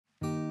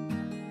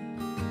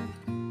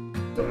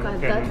Look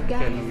at that,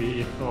 guys. Can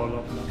we eat all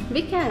of them?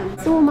 We can.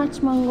 So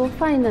much mango,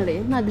 finally.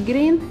 Not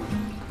green,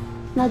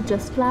 not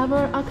just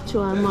flower,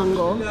 actual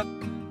mango.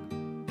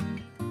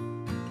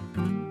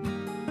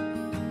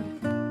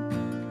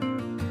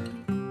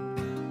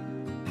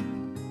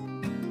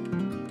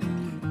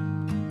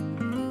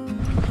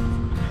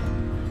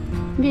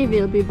 We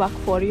will be back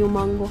for you,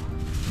 mango.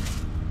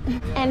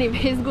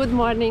 Anyways, good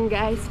morning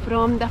guys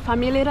from the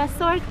family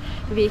resort.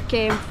 We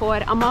came for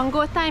a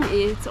mango time.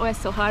 It's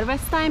also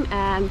harvest time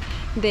and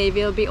they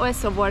will be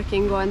also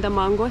working on the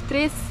mango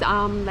trees,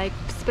 like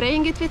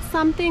spraying it with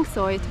something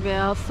so it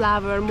will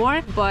flower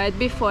more. But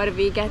before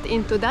we get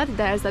into that,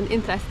 there's an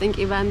interesting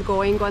event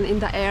going on in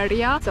the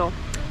area. So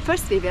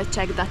first we will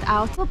check that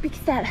out. So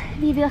Pixel,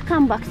 we will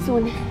come back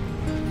soon.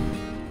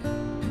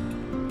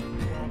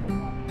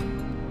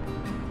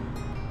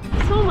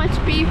 So much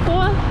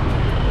people.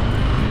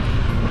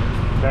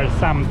 There's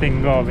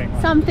something going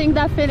on. Something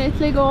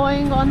definitely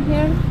going on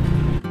here.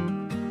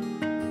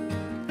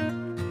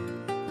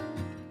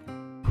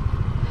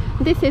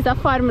 This is a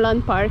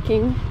farmland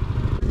parking.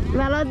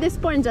 Well, at this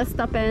point just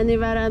stop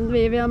anywhere and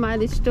we will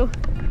manage to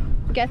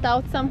get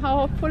out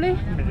somehow, hopefully.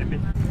 Maybe.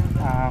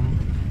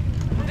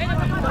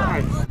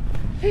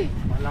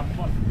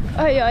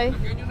 Oi, oi.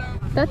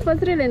 That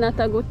was really not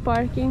a good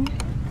parking.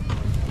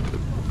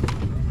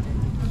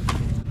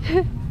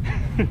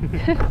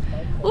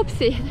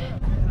 Oopsie.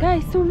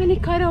 Guys, so many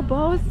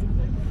Carabaos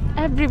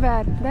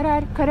everywhere. There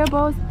are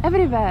Carabaos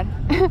everywhere.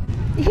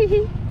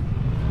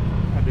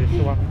 This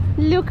one.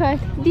 Look at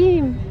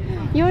Dim.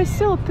 You're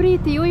so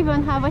pretty. You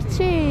even have a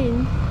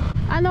chain.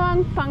 Ano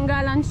ang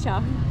pangalan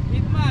siya?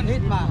 Hitman.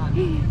 Hitman.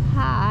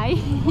 Hi.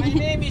 My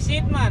name is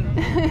Hitman.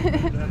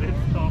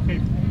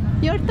 Talking.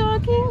 You're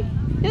talking?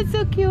 You're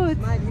so cute.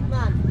 My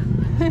Hitman.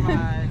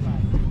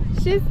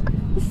 She's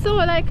so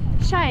like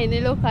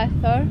shiny. Look at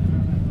her.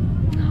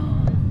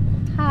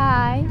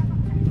 Hi.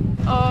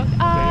 Oh, They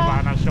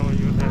wanna show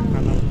you that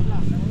color.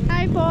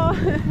 hi po.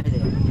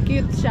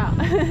 Cute siya.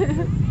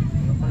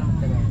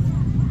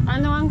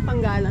 Ano ang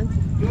pangalan?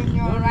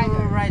 Junior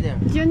Rider.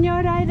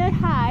 Junior Rider,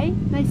 hi.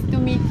 Nice to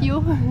meet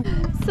you.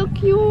 So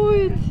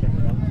cute.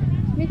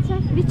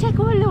 We check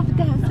all of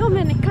them. So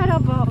many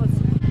Carabaos.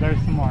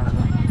 There's more.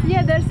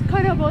 Yeah, there's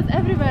Carabaos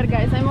everywhere,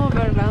 guys. I'm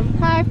overwhelmed.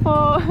 Hi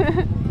po.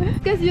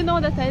 Because you know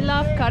that I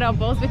love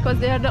Carabaos because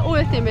they are the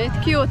ultimate,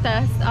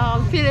 cutest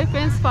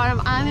Philippines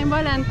farm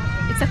animal and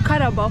it's a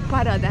Carabao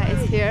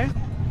paradise here.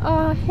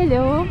 Oh,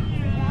 hello.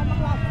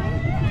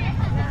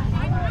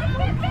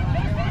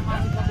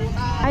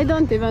 I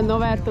don't even know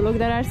where to look.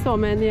 There are so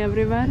many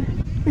everywhere.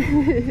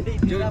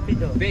 Baby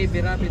Rapido.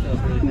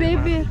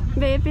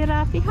 Baby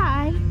Rafi,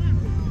 hi.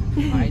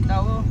 Ay,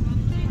 tao.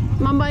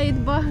 Mabait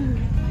ba?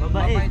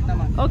 Mabait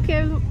naman.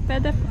 Okay,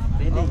 pwede.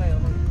 Okay.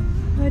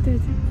 What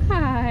is it?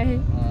 Hi.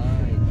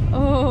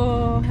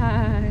 Oh,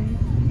 hi.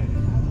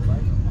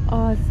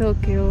 Oh, so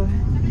cute.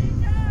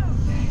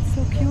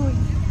 So cute.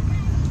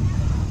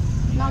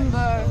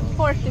 Number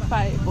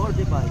 45.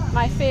 45.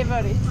 My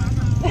favorite.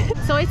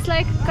 So it's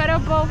like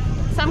Carabao,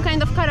 some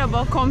kind of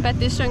Carabao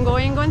competition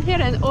going on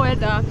here, and all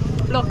the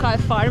local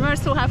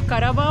farmers who have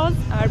Carabaos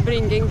are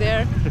bringing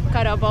their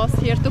Carabaos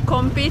here to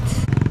compete.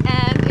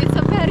 And it's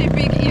a very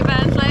big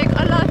event, like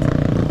a lot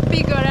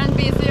bigger and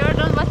busier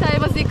than what I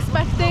was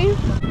expecting.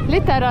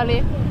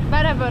 Literally,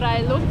 wherever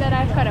I look, there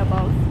are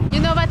Carabaos.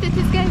 You know what it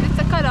is, guys? It's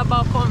a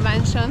Carabao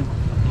convention.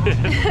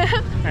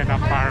 And a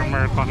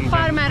farmer convention.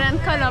 Farmer and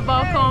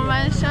Carabao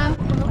convention.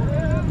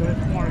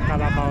 There's more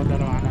Carabao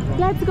than one.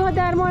 Let's go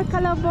there, more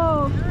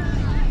Carabao.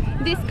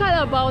 These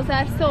Carabaos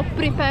are so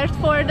prepared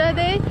for the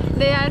day.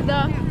 They are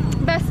the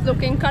best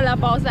looking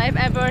Carabaos I've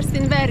ever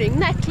seen, wearing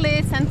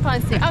necklace and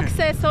fancy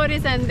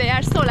accessories, and they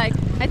are so like,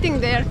 I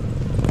think they're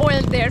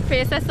oiled their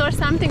faces or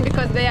something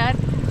because they are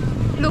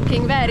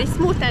looking very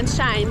smooth and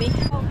shiny.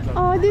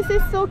 Oh, this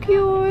is so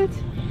cute.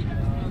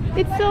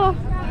 It's so...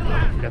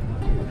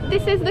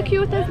 This is the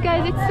cutest,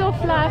 guys. It's so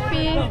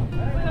fluffy.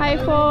 Hi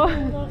po.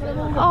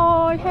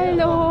 Oh,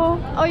 hello.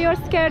 Oh, you're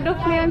scared of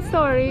me. I'm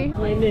sorry.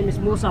 My name is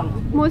Musang.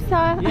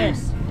 Musa?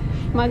 Yes.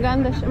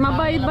 Maganda siya.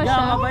 Mabait ba siya?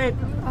 Yeah, mabait.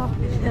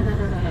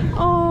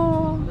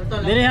 Oh.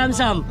 Very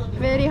handsome.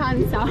 Very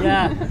handsome.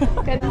 Yeah.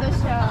 Ganda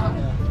siya.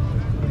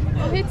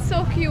 Oh, it's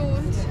so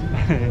cute.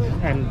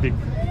 And big.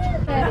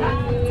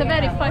 It's a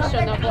very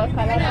fashionable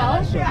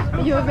Carabao.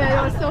 You're very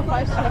also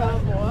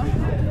fashionable.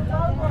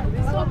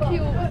 So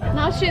cute.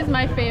 Now she's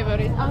my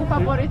favorite. Ang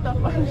paborito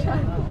ko siya.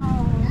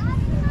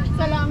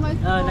 Salamat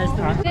po. Nice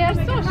to meet you. They are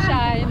so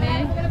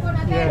shiny.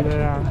 Yeah,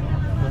 they are.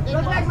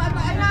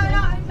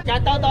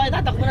 Shout out ako,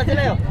 tatakbo na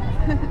sila yun.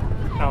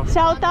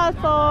 Shout out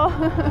po.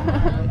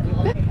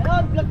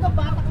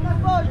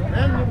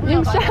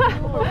 Yung siya.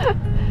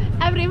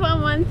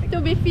 Everyone wants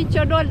to be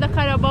featured. All the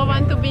Carabao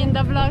want to be in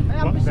the vlog.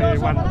 They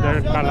want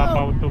their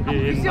Carabao to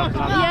be in the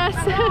vlog. Yes.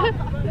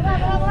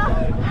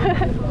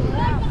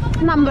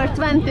 Number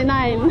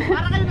 29.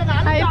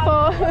 Hi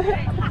po.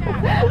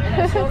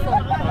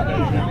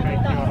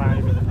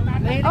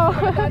 Oh.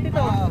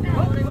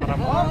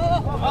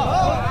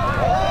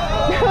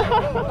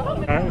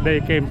 they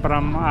came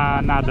from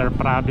another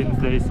province,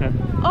 they said.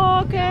 Oh,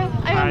 okay.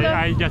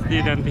 I just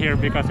didn't hear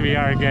because we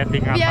are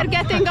getting We are attacked.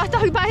 getting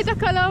attacked by the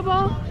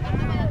Carabao.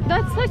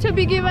 That's such a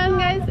big event,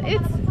 guys.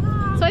 It's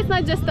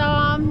not just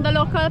the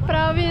local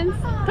province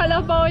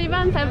Carabao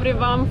event.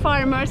 Everyone,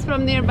 farmers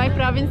from nearby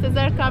provinces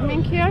are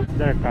coming here.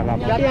 They're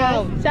Carabao.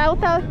 Yes.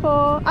 Shout out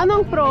po.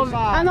 Anong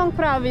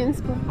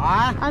province po?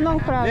 Ha? Anong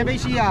province? Nueva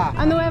Ecija.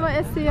 Nueva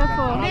Ecija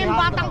po. Team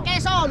Batang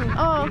Quezon.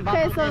 Oh, Team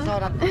Batang Quezon.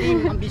 Quezon at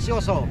Team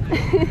Ambisyoso.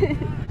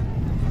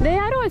 They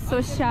are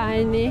also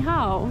shiny.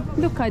 How?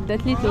 Look at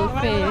that little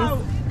face.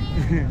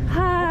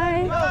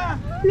 Hi.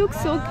 Looks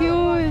so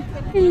cute.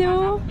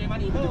 Hello.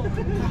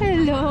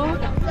 Hello.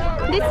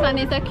 This one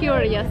is a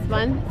curious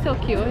one. So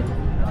cute.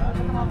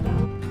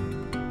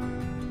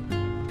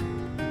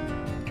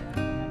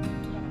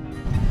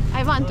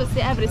 I want to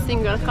see every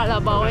single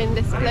Carabao in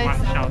this place.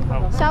 Shout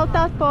out. Shout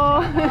out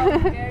po.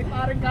 Hey,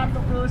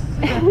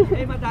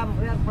 madam,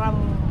 we are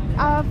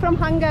From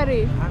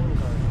Hungary.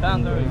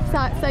 Hungary.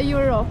 Sa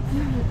Europe.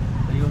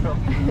 Europe.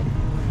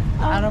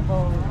 Ano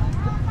po?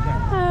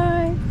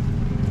 Hi.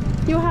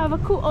 You have a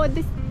cool. Oh,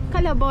 this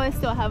Carabao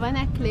also have a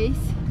necklace.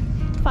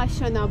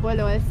 Fashionable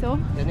also.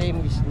 The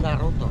name is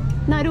Naruto.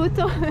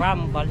 Naruto.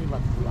 From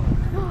Baliwag.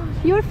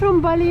 You're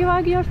from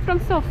Baliwag. You're from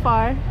so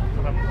far.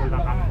 From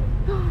Bulacan.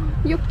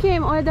 You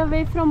came all the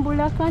way from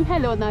Bulacan.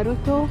 Hello,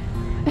 Naruto.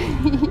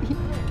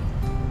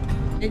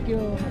 Thank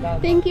you,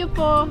 madam. Thank you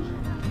po.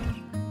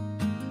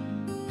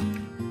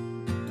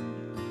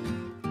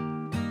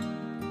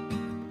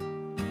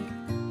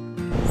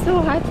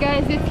 So hot,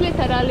 guys. It's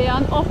literally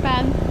an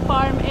open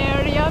farm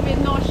area with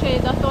no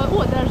shade at all.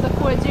 Oh, there's a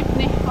cool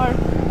jeepney, or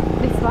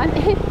this one.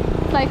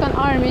 It's like an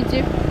army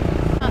jeep.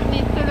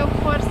 Need to look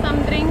for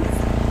some drinks.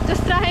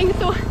 Just trying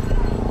to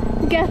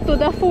get to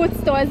the food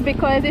stores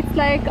because it's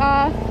like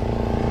an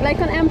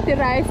empty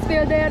rice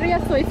field area,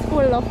 so it's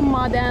full of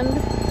mud and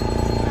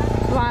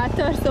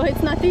water, so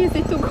it's not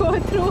easy to go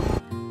through.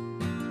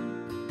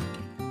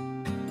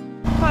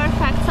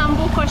 Perfect,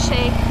 sambuco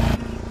shake.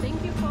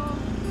 Thank you for.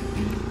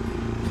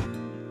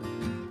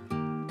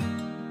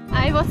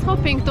 I was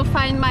hoping to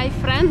find my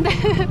friend,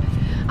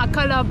 a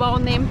Carabao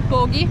named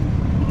Pogi.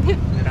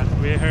 Yes,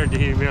 we heard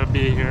he will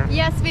be here.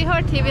 Yes, we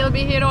heard he will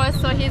be here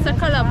also. He's a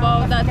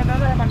Carabao that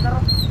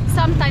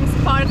sometimes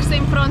parks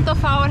in front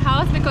of our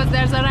house because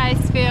there's a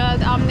rice field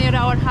near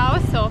our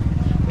house, so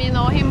we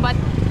know him, but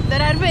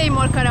there are way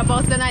more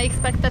Carabaos than I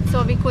expected,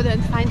 so we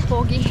couldn't find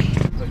Pogi.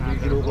 Hi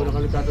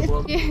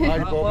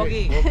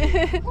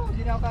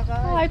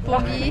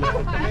Pogi.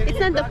 It's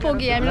not the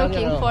Pogi I'm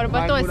looking for,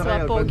 but also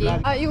a Pogi.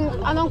 Yung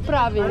anong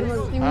province?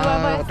 Yung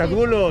Nueva Ecija?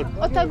 Tagulod.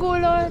 Oh,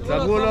 Tagulod.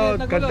 Tagulod,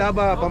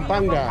 Cantaba,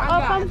 Pampanga.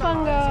 Oh,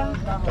 Pampanga.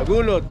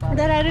 Tagulod.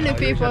 There are really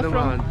people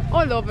from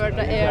all over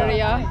the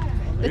area.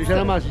 Isa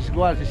naman si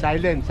Squad, si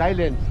Silent.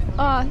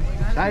 Oh,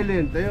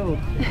 Silent, tayo.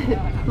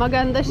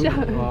 maganda siya.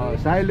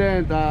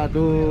 Silent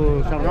to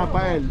San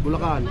Rafael,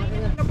 Bulacan.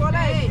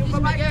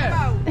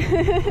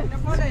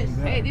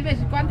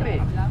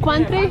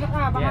 Country?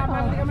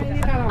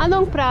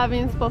 Anong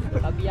province po?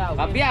 Cabiao,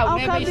 Oh,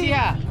 Nueva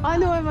Ecija.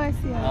 Ano Nueva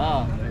Ecija?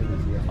 Oh.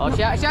 Oh,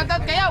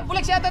 shoutout kayo.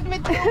 Bulik shoutout mo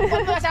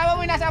yung asawa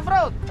mo yung nasa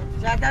abroad.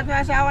 Shoutout mo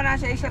yung asawa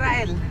nasa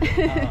Israel.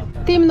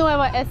 Team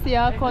Nueva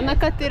Ecija ako.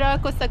 Nakatira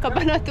ako sa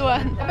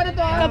Cabanatuan.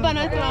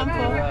 Cabanatuan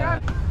po.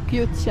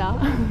 Cute siya.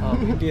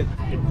 It's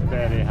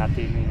very hot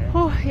in here.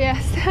 Oh,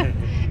 yes.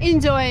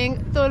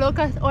 Enjoying to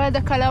look at all the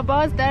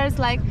Carabaos. There's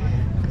like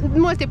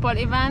multiple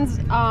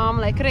events,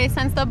 like race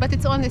and stuff, but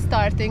it's only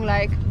starting.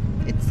 Like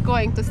it's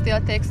going to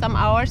still take some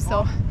hours,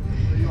 so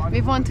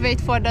we won't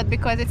wait for that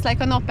because it's like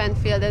an open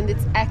field and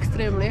it's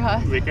extremely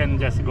hot. We can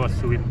just go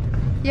swim.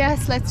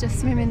 Yes, let's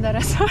just swim in the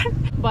resort.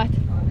 But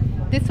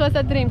this was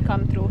a dream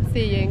come true,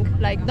 seeing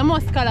like the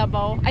most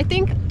Carabao. I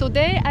think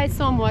today I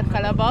saw more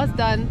Carabaos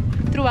than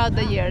throughout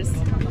the years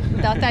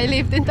that I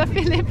lived in the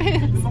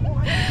Philippines.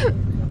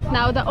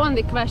 Now the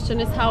only question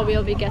is how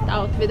will we get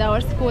out with our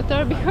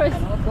scooter, because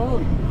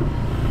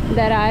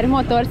there are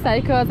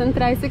motorcycles and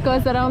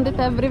tricycles around it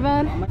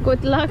everywhere.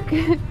 Good luck.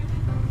 Yay!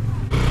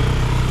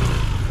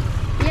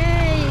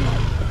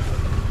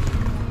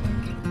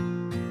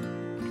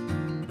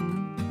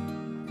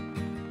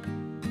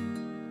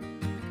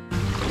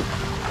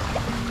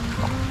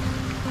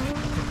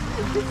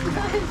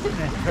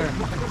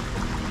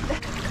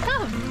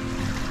 Come!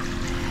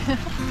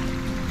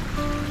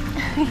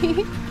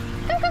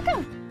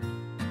 Come!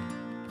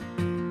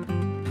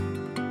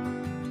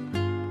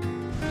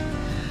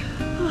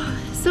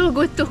 So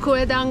good to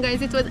cool down,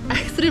 guys. It was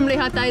extremely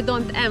hot. I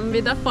don't envy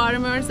the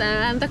farmers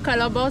and the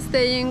Carabaos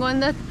staying on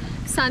that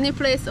sunny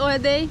place all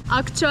day.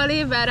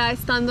 Actually, where I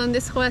stand on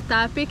this whole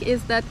topic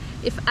is that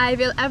if I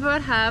will ever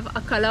have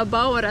a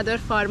Carabao or other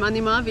farm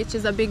animal, which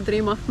is a big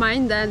dream of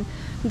mine, then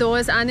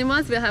those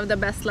animals will have the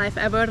best life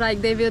ever.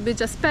 Like they will be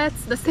just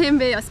pets the same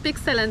way as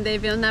Pixel, and they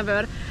will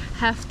never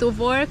have to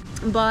work.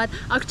 But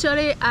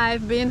actually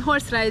I've been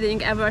horse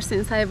riding ever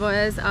since I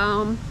was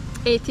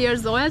 8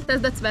 years old.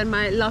 That's where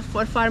my love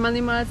for farm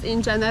animals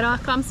in general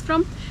comes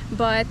from.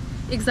 But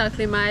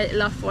exactly my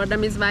love for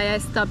them is why I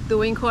stopped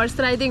doing horse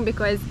riding,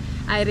 because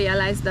I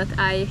realized that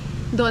I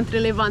don't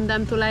really want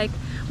them to like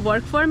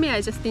work for me.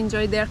 I just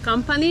enjoy their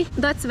company.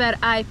 That's where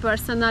I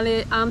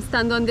personally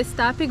stand on this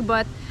topic,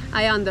 but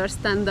I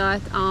understand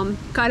that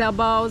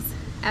Carabaos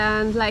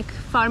and like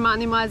farm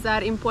animals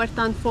are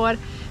important for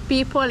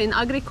people in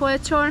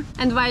agriculture,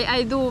 and why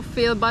I do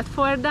feel bad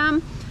for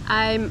them,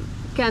 I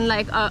can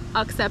like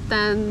accept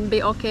and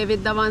be okay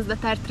with the ones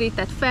that are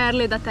treated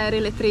fairly, that are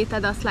really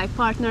treated as like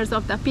partners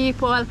of the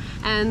people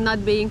and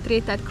not being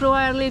treated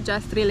cruelly,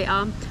 just really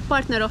a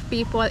partner of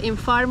people in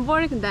farm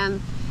work,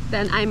 then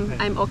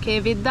I'm okay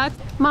with that.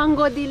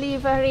 Mango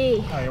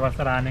delivery. I was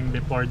running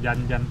before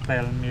Jan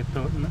tell me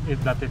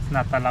that it's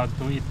not allowed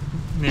to eat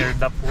near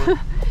the pool.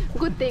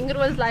 Good thing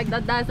rules like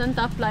that doesn't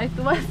apply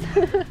to us.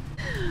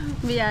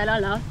 We are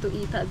allowed to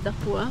eat at the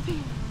pool.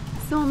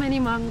 So many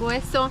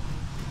mangoes. So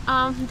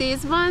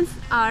these ones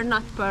are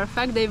not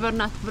perfect. They were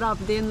not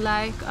wrapped in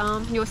like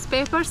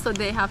newspaper, so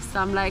they have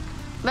some like,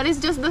 but it's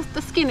just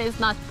the skin is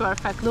not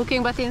perfect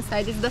looking, but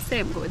inside is the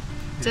same good.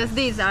 Just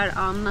these are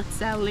not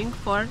selling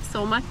for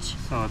so much.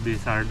 So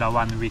these are the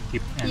one we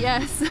keep. And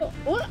Yes.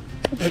 all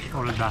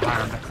the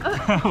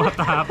harvest. What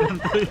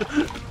happened to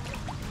you?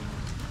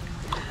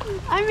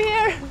 I'm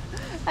here.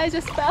 I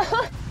just fell.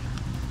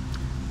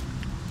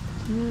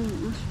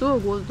 It's so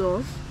good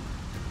though.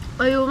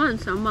 Oh, you want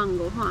some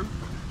mango, huh?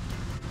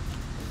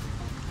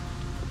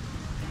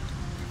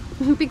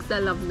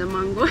 Pixel loves the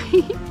mango.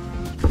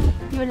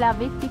 You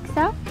love it,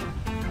 Pixel?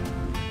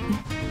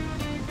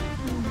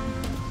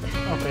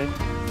 Okay.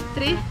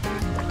 3,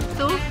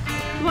 2,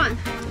 1.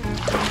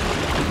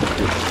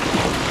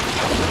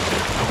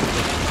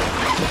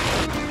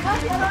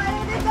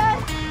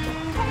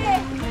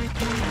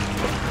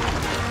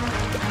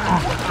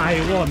 I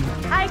won.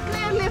 I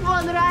clearly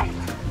won, right?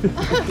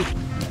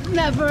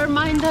 Never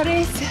mind the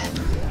race.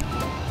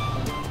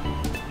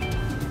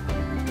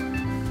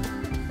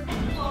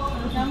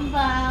 Come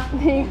back.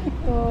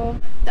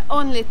 The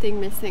only thing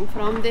missing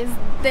from this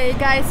day,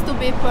 guys, to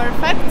be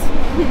perfect,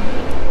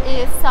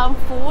 is some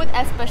food,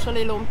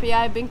 especially lumpia.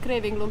 I've been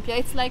craving lumpia.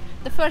 It's like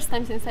the first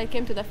time since I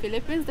came to the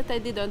Philippines that I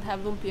didn't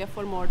have lumpia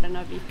for more than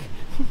a week.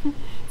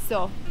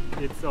 So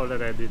It's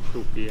already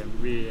 2 p.m.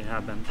 We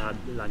haven't had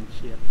lunch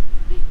yet.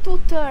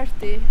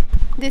 2:30.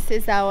 This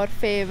is our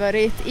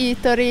favorite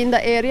eatery in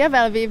the area.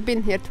 Well, we've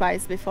been here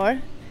twice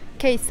before.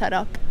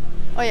 Sarap.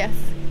 Oh yes,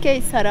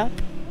 Sarap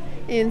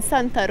in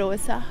Santa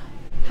Rosa.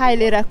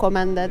 Highly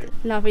recommended.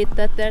 Love it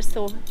that there's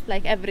so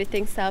like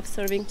everything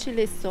self-serving.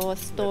 Chili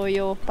sauce,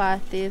 toyo,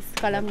 patis,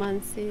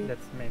 calamansi.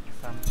 Let's make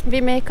some.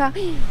 We make a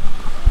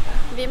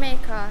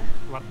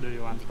What do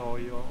you want?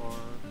 Toyo or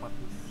what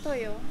is?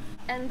 toyo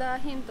and a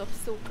hint of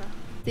suka.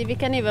 See, we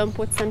can even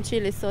put some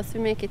chili sauce. We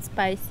make it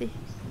spicy.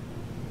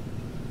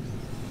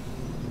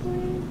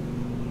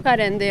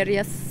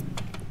 Carenderia's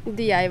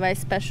DIY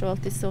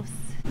specialty sauce.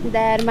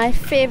 They're my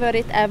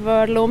favorite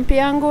ever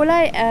lumpia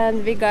angolai,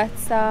 and we got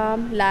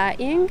some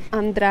laing,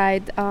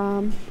 dried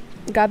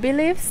gabi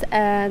leaves,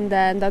 and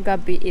then the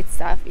gabi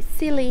itself is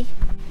silly.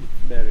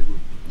 It's very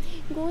good.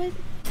 Good.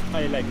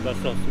 I like the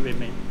sauce we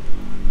made.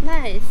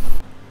 Nice.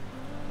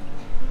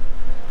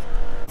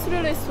 It's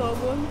really so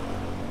good.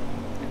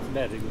 It's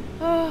very good.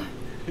 Oh,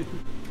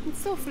 it's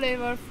so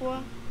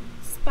flavorful,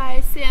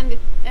 spicy, and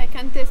I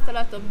can taste a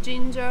lot of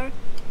ginger.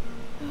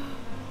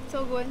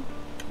 So good.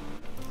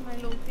 My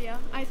lumpia.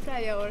 I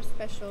try our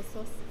special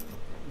sauce.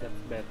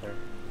 That's better.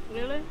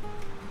 Really?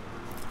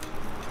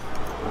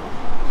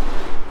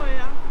 Oh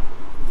yeah.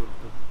 Good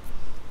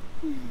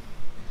too.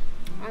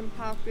 I'm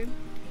happy.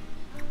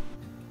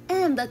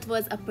 And that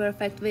was a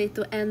perfect way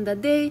to end the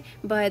day,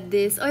 but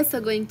this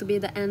also going to be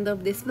the end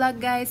of this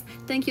vlog, guys.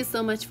 Thank you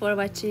so much for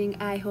watching.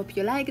 I hope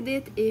you liked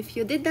it. If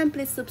you did, then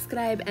please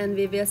subscribe, and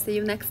we will see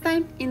you next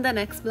time in the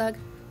next vlog.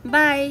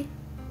 Bye!